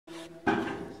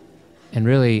And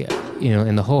really,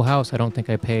 in the whole house, I don't think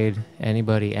I paid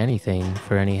anybody anything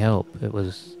for any help.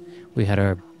 We had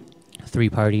our 3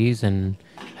 parties and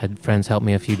had friends help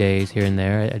me a few days here and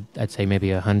there. I'd say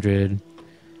maybe around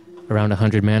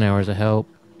 100 man hours of help.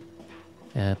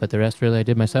 But the rest really I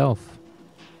did myself.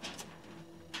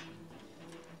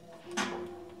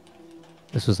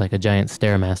 This was like a giant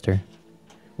Stairmaster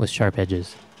with sharp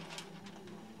edges.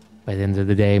 By the end of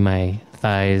the day, my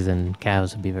thighs and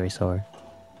calves would be very sore.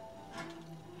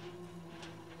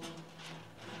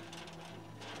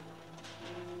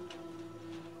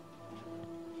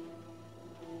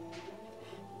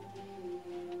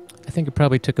 I think it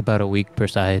probably took about a week per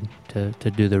side to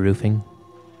do the roofing.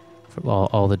 For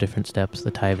all the different steps,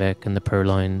 the Tyvek and the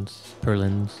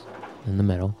purlins, and the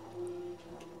metal.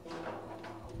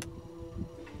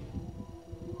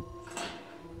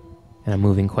 And I'm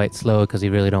moving quite slow because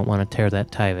you really don't want to tear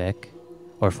that Tyvek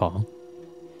or fall.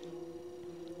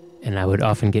 And I would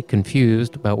often get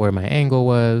confused about where my angle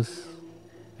was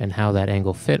and how that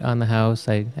angle fit on the house.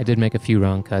 I did make a few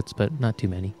wrong cuts, but not too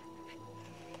many.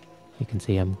 You can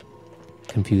see I'm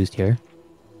confused here.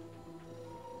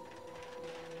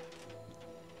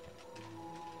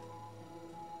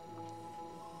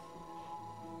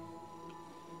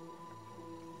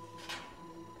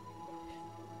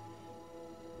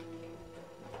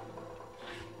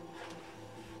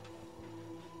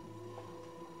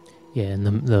 Yeah,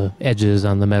 and the edges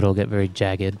on the metal get very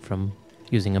jagged from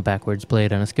using a backwards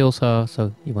blade on a skill saw,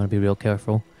 so you want to be real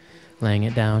careful laying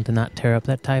it down to not tear up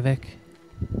that Tyvek.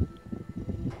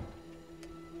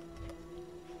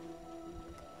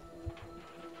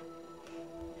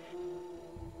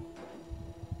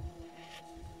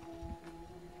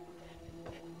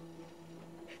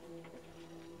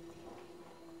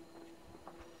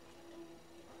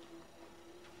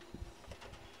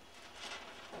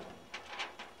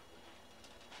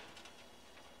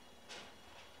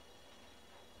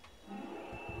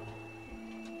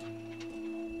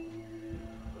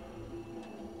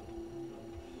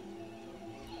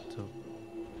 So,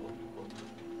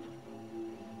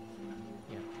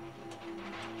 yeah.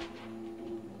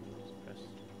 Press.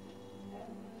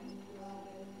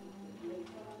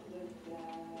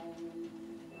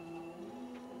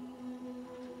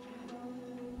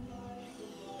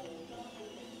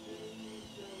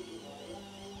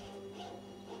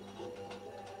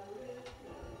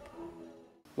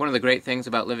 One of the great things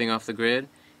about living off the grid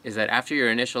is that after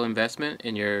your initial investment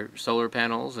in your solar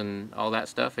panels and all that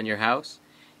stuff in your house,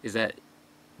 is that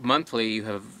monthly you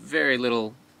have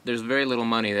there's very little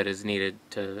money that is needed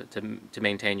to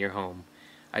maintain your home.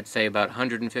 I'd say about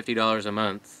 $150 a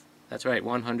month, that's right,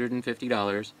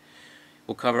 $150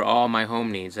 will cover all my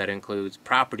home needs. That includes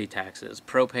property taxes,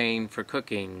 propane for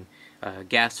cooking,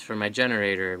 gas for my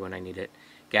generator when I need it,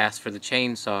 gas for the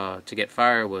chainsaw to get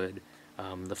firewood,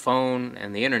 the phone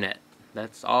and the internet.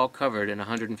 That's all covered in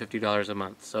 $150 a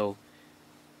month. So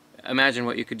imagine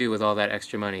what you could do with all that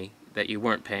extra money that you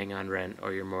weren't paying on rent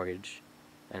or your mortgage.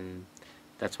 And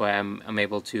that's why I'm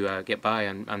able to get by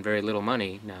on very little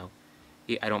money now.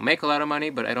 I don't make a lot of money,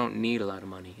 but I don't need a lot of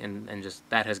money, and just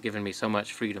that has given me so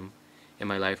much freedom in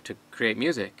my life to create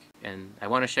music, and I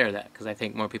want to share that because I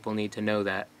think more people need to know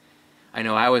that. I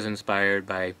know I was inspired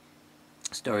by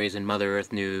stories in Mother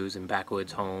Earth News and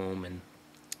Backwoods Home, and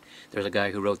there's a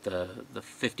guy who wrote the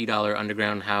 $50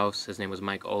 Underground House. His name was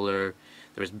Mike Oler.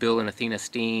 There was Bill and Athena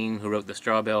Steen who wrote the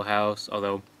Straw Bale House,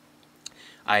 although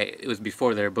it was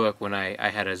before their book when I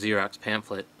had a Xerox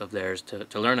pamphlet of theirs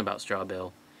to learn about straw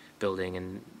bale building,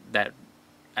 and that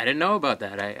I didn't know about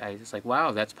that. I was like,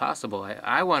 wow, that's possible.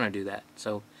 I want to do that.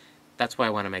 So that's why I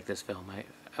want to make this film.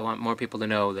 I want more people to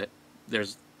know that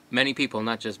there's many people,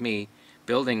 not just me,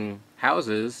 building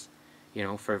houses,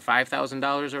 for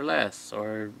 $5,000 or less,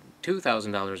 or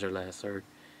 $2,000 or less, or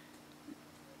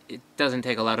it doesn't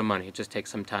take a lot of money. It just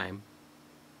takes some time.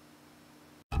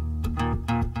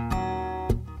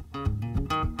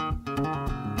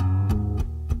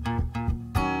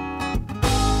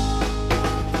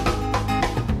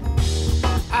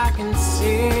 I can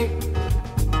see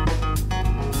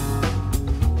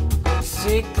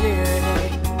clearly.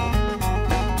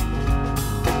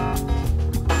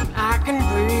 I can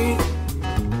breathe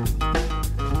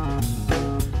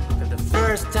for the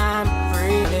first time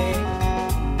freely.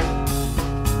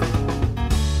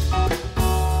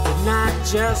 Did not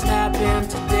just happen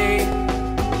today.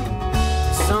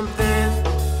 Something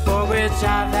for which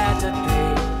I've had to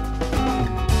pay.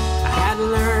 I had to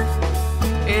learn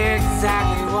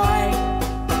exactly why.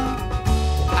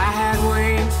 I had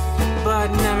wings, but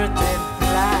never did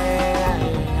fly.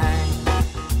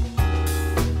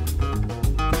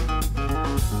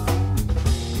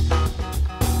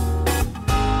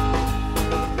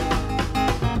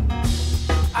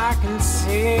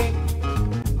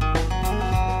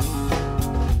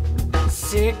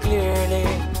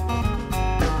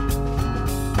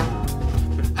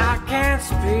 can't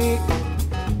speak.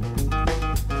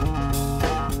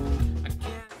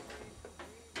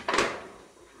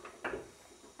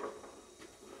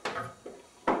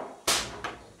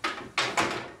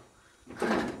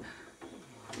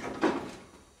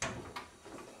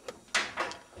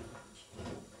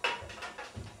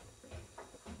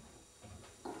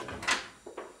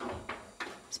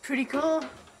 It's pretty cool.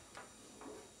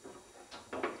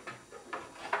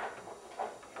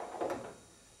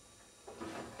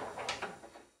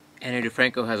 Annie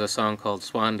DeFranco has a song called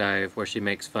Swan Dive where she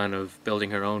makes fun of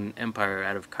building her own empire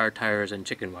out of car tires and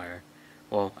chicken wire.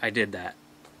 Well, I did that,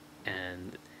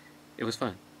 and it was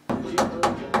fun.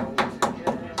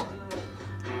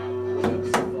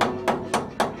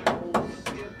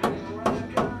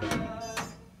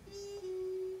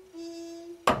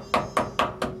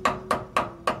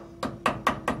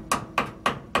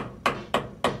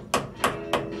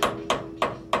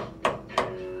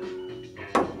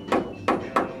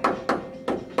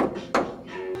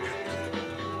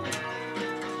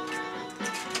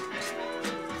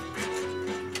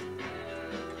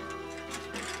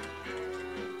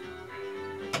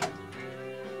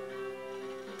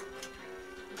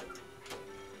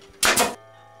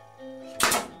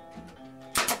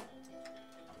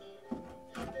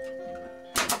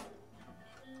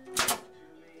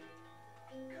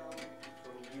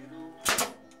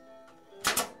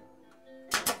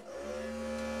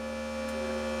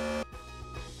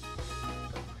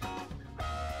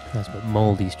 That's what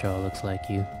moldy straw looks like.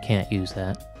 You can't use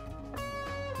that.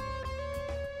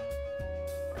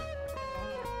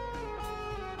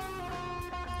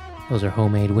 Those are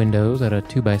homemade windows out of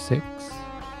 2x6.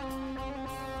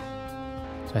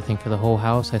 So I think for the whole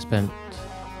house I spent,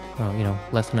 well, you know,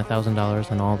 less than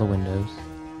 $1,000 on all the windows.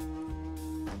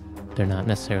 They're not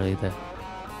necessarily the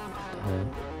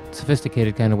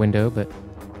sophisticated kind of window, but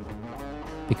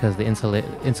because the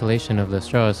insulation of the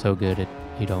straw is so good, it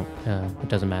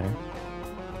doesn't matter.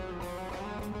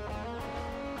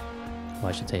 Well,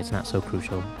 I should say it's not so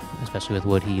crucial, especially with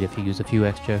wood heat. If you use a few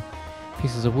extra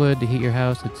pieces of wood to heat your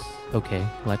house, it's okay.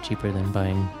 A lot cheaper than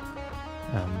buying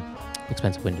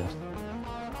expensive windows.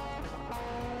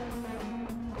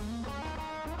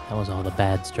 That was all the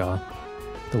bad straw,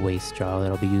 the waste straw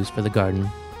that'll be used for the garden.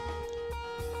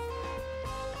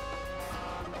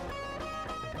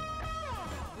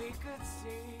 We could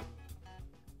see.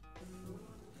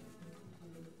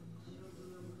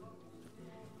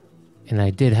 And I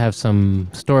did have some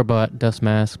store-bought dust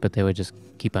masks, but they would just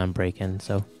keep on breaking,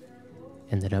 so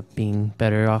ended up being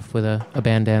better off with a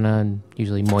bandana, and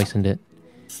usually moistened it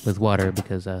with water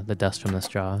because the dust from the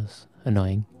straw is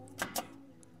annoying.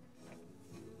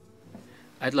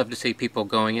 I'd love to see people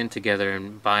going in together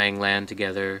and buying land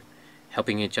together,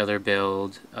 helping each other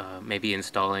build, maybe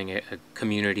installing a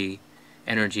community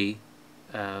energy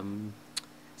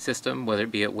system, whether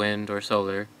it be at wind or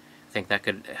solar. I think that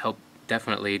could help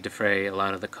definitely defray a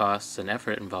lot of the costs and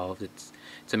effort involved. It's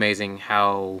amazing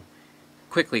how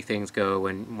quickly things go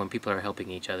when people are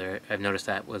helping each other. I've noticed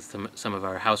that with some of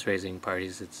our house raising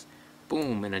parties. It's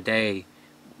boom, in a day.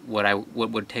 What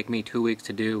would take me 2 weeks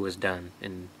to do was done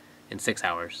in 6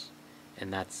 hours,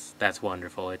 and that's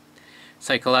wonderful.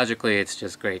 Psychologically, it's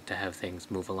just great to have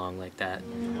things move along like that.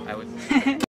 I would.